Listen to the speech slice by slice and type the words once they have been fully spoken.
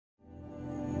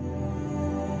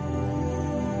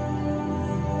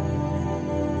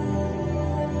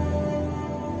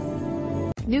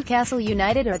Newcastle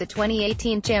United are the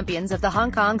 2018 champions of the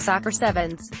Hong Kong Soccer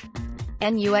Sevens.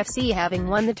 NUFC having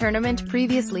won the tournament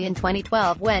previously in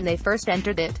 2012 when they first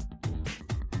entered it.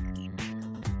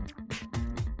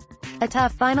 A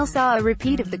tough final saw a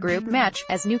repeat of the group match,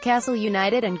 as Newcastle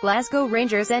United and Glasgow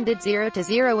Rangers ended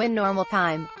 0-0 in normal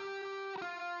time.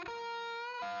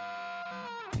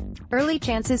 Early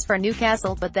chances for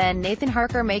Newcastle, but then Nathan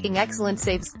Harker making excellent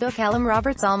saves, though Callum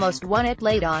Roberts almost won it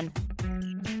late on.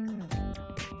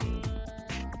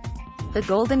 The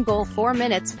golden goal 4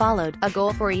 minutes followed. A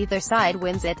goal for either side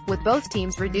wins it, with both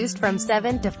teams reduced from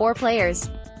 7 to 4 players.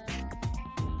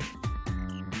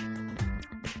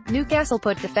 Newcastle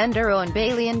put defender Owen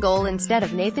Bailey in goal instead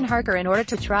of Nathan Harker in order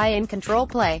to try and control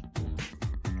play.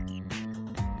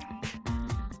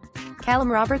 Callum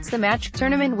Roberts the match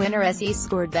tournament winner as he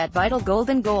scored that vital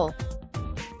golden goal.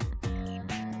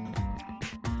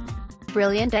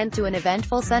 Brilliant end to an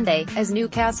eventful Sunday, as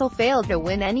Newcastle failed to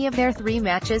win any of their 3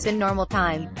 matches in normal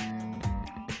time.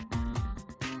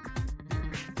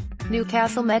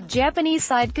 Newcastle met Japanese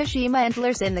side Kashima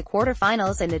Antlers in the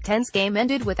quarter-finals, and the tense game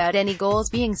ended without any goals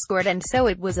being scored, and so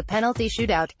it was a penalty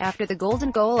shootout, after the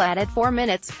golden goal added 4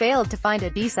 minutes failed to find a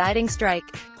deciding strike.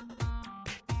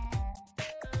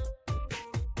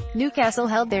 Newcastle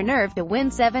held their nerve to win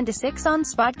 7-6 on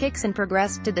spot kicks and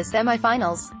progressed to the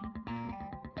semi-finals.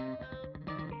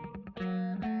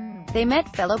 They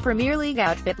met fellow Premier League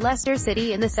outfit Leicester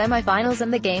City in the semi-finals,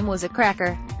 and the game was a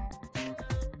cracker.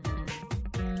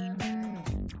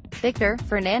 Victor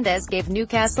Fernandez gave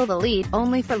Newcastle the lead,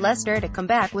 only for Leicester to come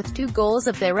back with 2 goals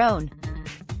of their own.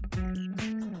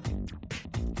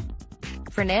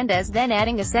 Fernandez then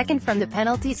adding a second from the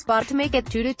penalty spot to make it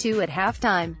 2-2 at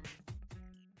half-time.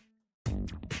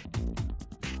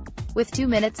 With 2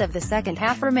 minutes of the second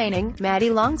half remaining, Matty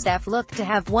Longstaff looked to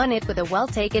have won it with a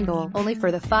well-taken goal, only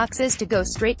for the Foxes to go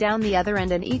straight down the other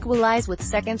end and equalize with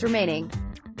seconds remaining.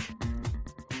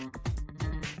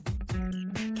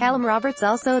 Callum Roberts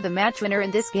also the match winner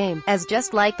in this game, as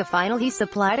just like the final he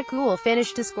supplied a cool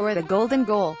finish to score the golden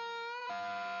goal.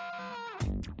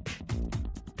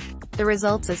 The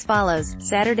results as follows.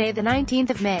 Saturday the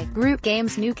 19th of May, group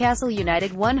games: Newcastle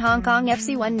United 1, Hong Kong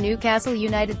FC 1, Newcastle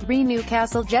United 3,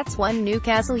 Newcastle Jets 1,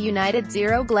 Newcastle United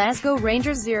 0, Glasgow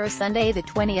Rangers 0. Sunday the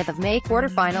 20th of May,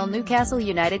 quarter-final: Newcastle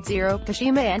United 0,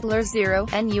 Kashima Antlers 0,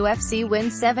 NUFC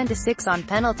wins 7-6 on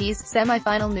penalties.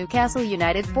 Semi-final: Newcastle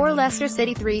United 4, Leicester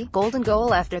City 3, golden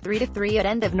goal after 3-3 at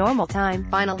end of normal time.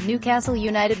 Final: Newcastle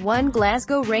United 1,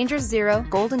 Glasgow Rangers 0,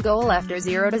 golden goal after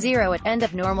 0-0 at end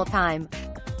of normal time.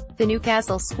 The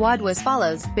Newcastle squad was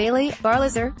follows: Bailey,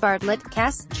 Barlaser, Bartlett,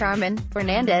 Cass, Charman,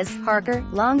 Fernandez, Harker,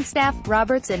 Longstaff,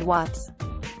 Roberts and Watts.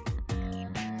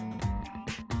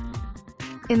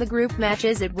 In the group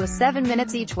matches it was 7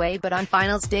 minutes each way, but on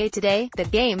finals day today, the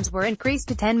games were increased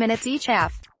to 10 minutes each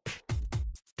half.